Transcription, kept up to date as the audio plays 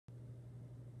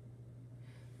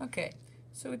Okay,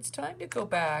 so it's time to go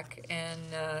back and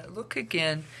look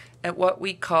again at what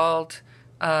we called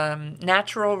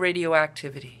natural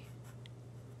radioactivity.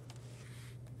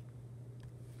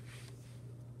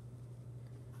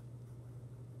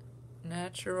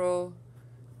 Natural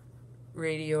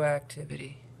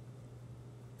radioactivity,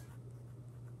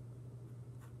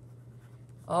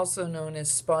 also known as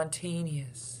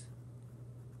spontaneous.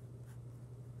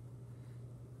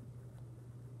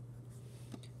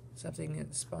 Something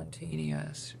that's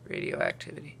spontaneous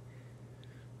radioactivity.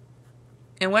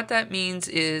 And what that means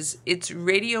is it's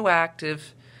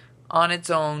radioactive on its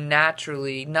own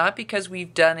naturally, not because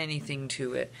we've done anything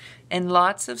to it. And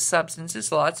lots of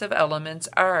substances, lots of elements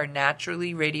are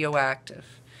naturally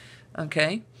radioactive.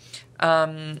 Okay?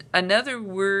 Another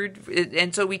word,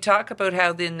 and so we talk about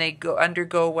how then they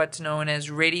undergo what's known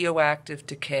as radioactive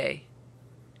decay.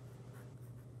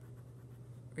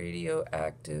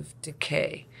 Radioactive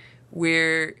decay,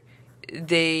 where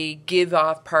they give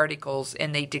off particles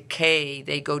and they decay,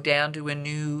 they go down to a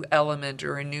new element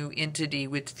or a new entity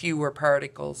with fewer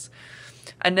particles.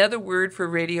 Another word for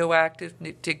radioactive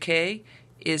decay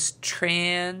is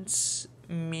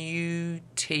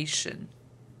transmutation.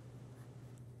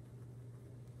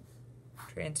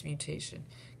 Transmutation.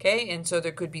 Okay, and so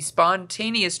there could be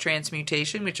spontaneous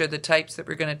transmutation, which are the types that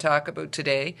we're going to talk about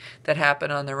today that happen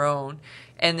on their own.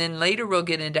 And then later we'll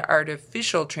get into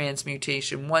artificial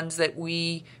transmutation, ones that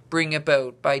we bring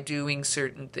about by doing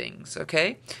certain things,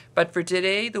 okay? But for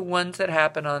today, the ones that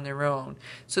happen on their own.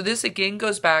 So this again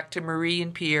goes back to Marie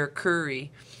and Pierre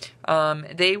Curie.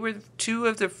 They were two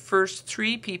of the first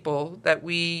three people that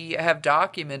we have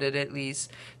documented, at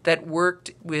least, that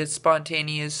worked with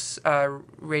spontaneous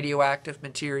radioactive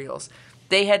materials.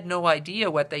 They had no idea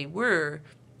what they were.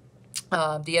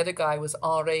 The other guy was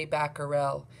Henri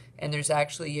Becquerel, and there's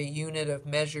actually a unit of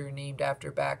measure named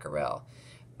after Becquerel.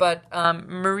 But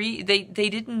Marie, they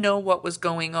didn't know what was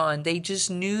going on. They just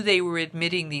knew they were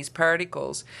emitting these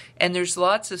particles. And there's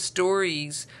lots of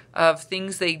stories of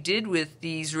things they did with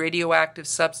these radioactive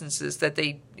substances that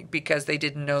because they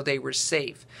didn't know they were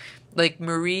safe. Like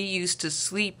Marie used to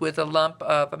sleep with a lump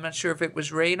of, I'm not sure if it was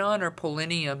radon or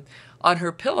polonium, on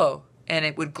her pillow, and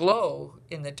it would glow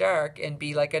in the dark and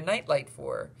be like a nightlight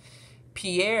for her.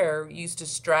 Pierre used to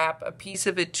strap a piece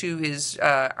of it to his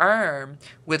arm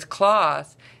with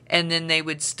cloth, and then they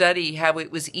would study how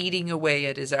it was eating away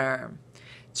at his arm.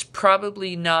 It's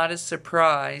probably not a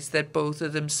surprise that both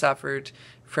of them suffered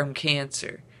from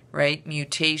cancer, right?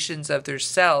 Mutations of their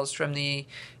cells from the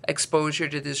exposure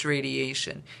to this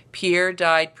radiation. Pierre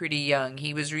died pretty young.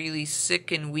 He was really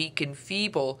sick and weak and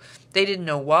feeble. They didn't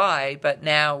know why, but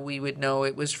now we would know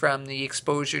it was from the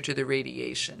exposure to the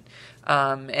radiation.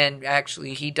 And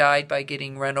actually, he died by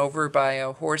getting run over by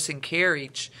a horse and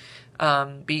carriage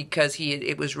because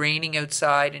it was raining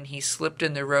outside and he slipped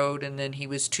in the road and then he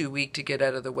was too weak to get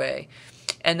out of the way.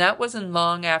 And that wasn't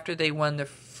long after they won the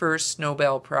first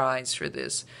Nobel Prize for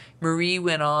this. Marie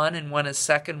went on and won a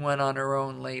second one on her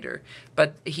own later.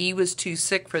 But he was too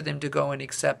sick for them to go and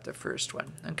accept the first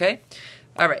one. Okay?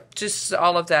 All right. Just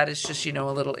all of that is just,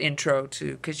 a little intro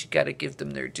to, because you got to give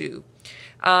them their due.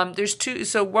 There's two.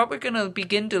 So what we're going to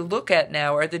begin to look at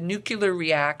now are the nuclear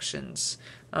reactions,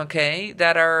 okay,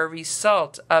 that are a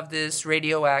result of this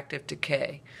radioactive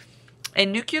decay.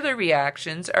 And nuclear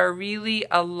reactions are really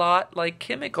a lot like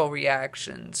chemical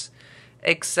reactions,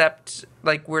 except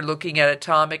like we're looking at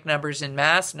atomic numbers and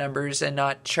mass numbers and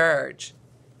not charge.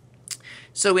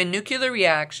 So in nuclear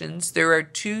reactions, there are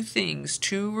two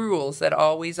rules that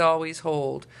always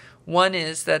hold. One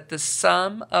is that the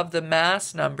sum of the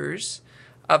mass numbers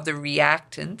of the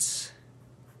reactants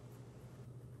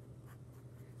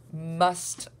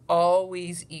must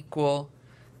always equal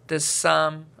the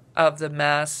sum of the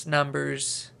mass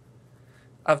numbers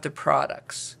of the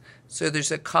products. So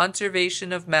there's a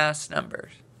conservation of mass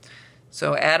numbers.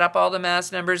 So add up all the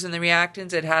mass numbers in the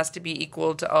reactants, it has to be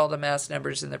equal to all the mass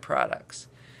numbers in the products.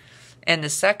 And the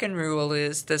second rule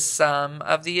is the sum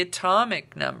of the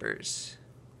atomic numbers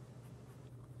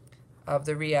of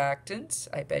the reactants,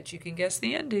 I bet you can guess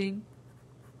the ending,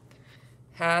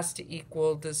 has to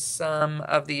equal the sum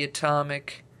of the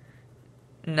atomic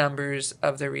numbers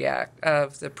of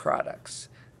the products.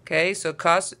 Okay, so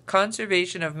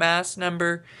conservation of mass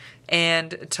number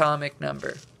and atomic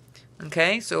number.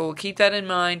 Okay, so we'll keep that in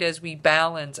mind as we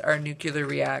balance our nuclear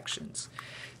reactions.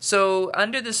 So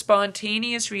under the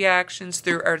spontaneous reactions,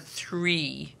 there are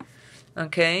three.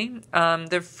 Okay,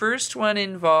 the first one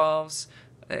involves,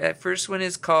 first one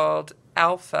is called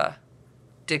alpha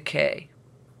decay.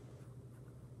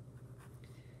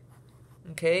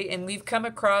 Okay, and we've come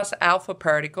across alpha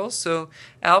particles. So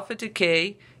alpha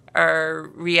decay are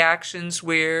reactions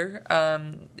where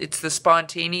it's the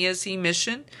spontaneous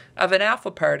emission of an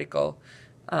alpha particle.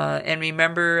 And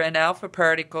remember an alpha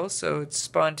particle, so it's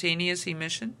spontaneous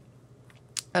emission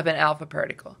of an alpha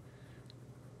particle.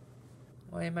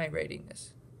 Why am I writing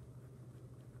this?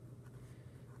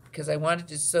 Because I wanted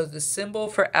to, so the symbol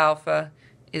for alpha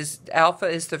is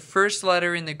the first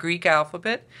letter in the Greek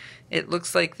alphabet. It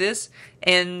looks like this,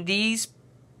 and these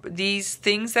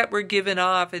things that were given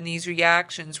off in these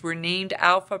reactions were named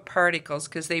alpha particles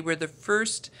because they were the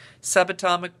first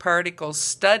subatomic particles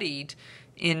studied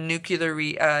in nuclear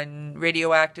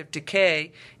radioactive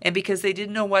decay, and because they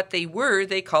didn't know what they were,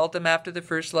 they called them after the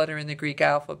first letter in the Greek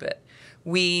alphabet.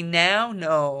 We now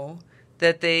know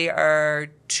that they are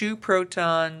 2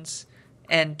 protons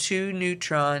and 2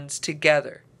 neutrons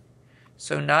together.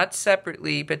 So not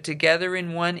separately, but together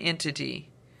in one entity.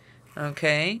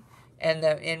 Okay?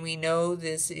 And we know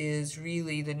this is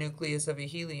really the nucleus of a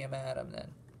helium atom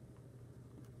then.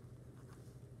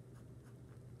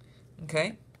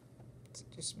 Okay? Is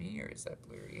it just me or is that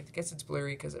blurry? I guess it's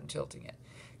blurry because I'm tilting it.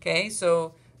 Okay,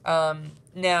 so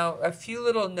now a few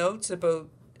little notes about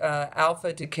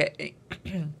alpha decay.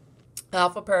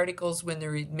 Alpha particles, when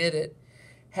they're emitted,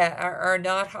 are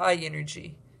not high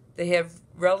energy. They have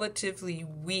relatively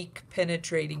weak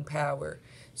penetrating power.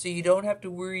 So you don't have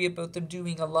to worry about them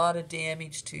doing a lot of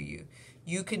damage to you.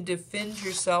 You can defend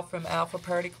yourself from alpha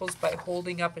particles by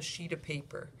holding up a sheet of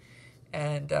paper,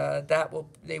 and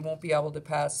they won't be able to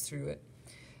pass through it.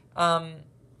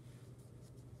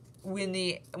 When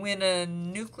a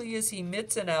nucleus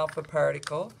emits an alpha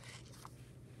particle,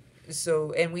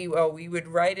 we would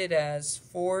write it as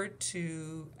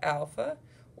 4,2 alpha,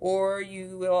 or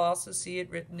you will also see it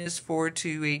written as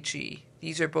 4,2 He.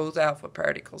 These are both alpha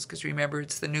particles, because remember,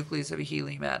 it's the nucleus of a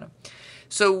helium atom.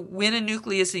 So when a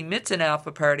nucleus emits an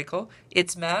alpha particle,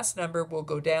 its mass number will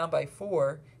go down by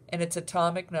 4, and its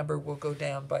atomic number will go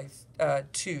down by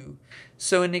 2.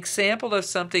 So an example of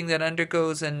something that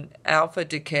undergoes an alpha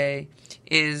decay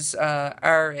is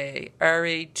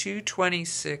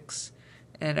Ra226,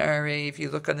 and Ra, if you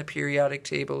look on the periodic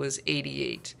table, is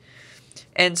 88.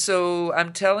 And so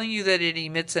I'm telling you that it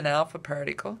emits an alpha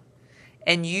particle,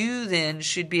 and you then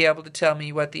should be able to tell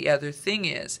me what the other thing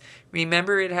is.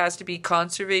 Remember, it has to be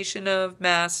conservation of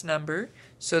mass number,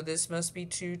 so this must be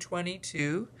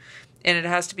 222, and it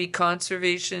has to be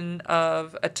conservation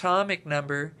of atomic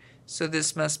number, so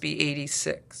this must be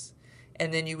 86.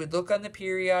 And then you would look on the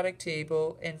periodic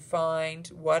table and find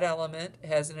what element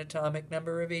has an atomic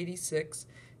number of 86,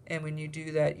 and when you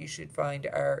do that, you should find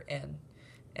Rn.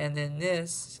 And then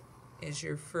this is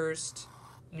your first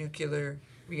nuclear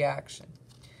reaction.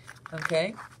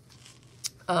 Okay?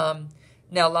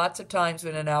 Now, lots of times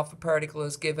when an alpha particle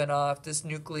is given off, this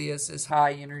nucleus is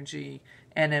high energy,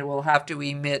 and it will have to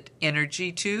emit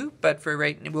energy too, but for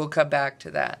right now, we'll come back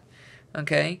to that.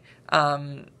 Okay?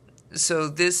 So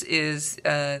this is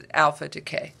alpha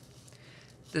decay.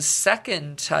 The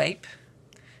second type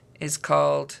is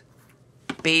called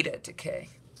beta decay.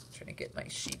 I'm trying to get my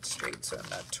sheet straight so I'm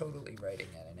not totally writing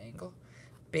at an angle.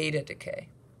 Beta decay.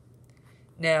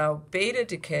 Now, beta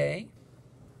decay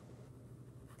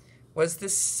was the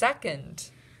second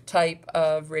type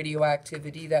of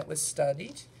radioactivity that was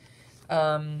studied.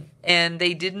 And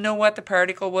they didn't know what the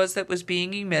particle was that was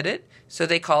being emitted, so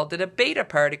they called it a beta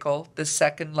particle, the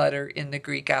second letter in the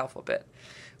Greek alphabet.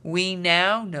 We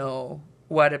now know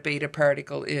what a beta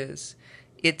particle is.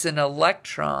 It's an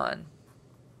electron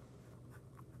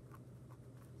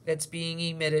that's being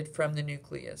emitted from the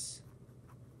nucleus.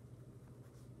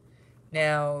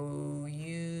 Now,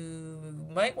 you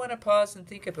might want to pause and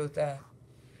think about that.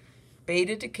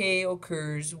 Beta decay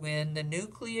occurs when the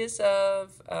nucleus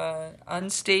of an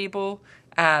unstable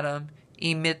atom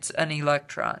emits an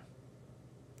electron.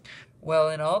 Well,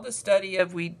 in all the study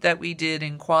that we did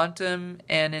in quantum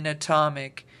and in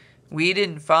atomic, we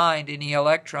didn't find any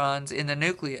electrons in the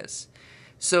nucleus.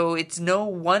 So it's no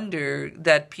wonder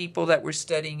that people that were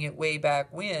studying it way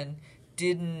back when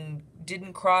didn't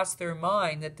cross their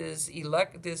mind that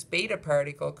this beta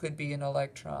particle could be an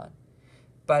electron,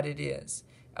 but it is.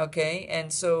 Okay,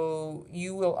 and so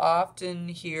you will often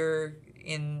hear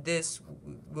in this,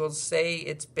 we'll say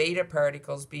it's beta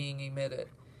particles being emitted,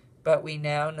 but we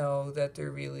now know that they're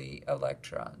really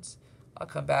electrons. I'll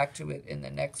come back to it in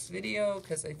the next video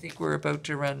because I think we're about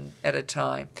to run out of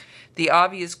time. The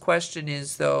obvious question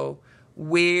is, though,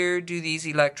 where do these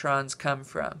electrons come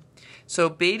from? So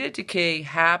beta decay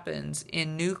happens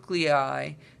in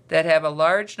nuclei that have a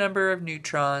large number of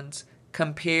neutrons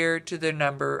compared to the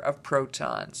number of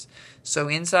protons. So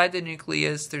inside the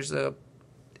nucleus, there's at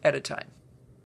a time.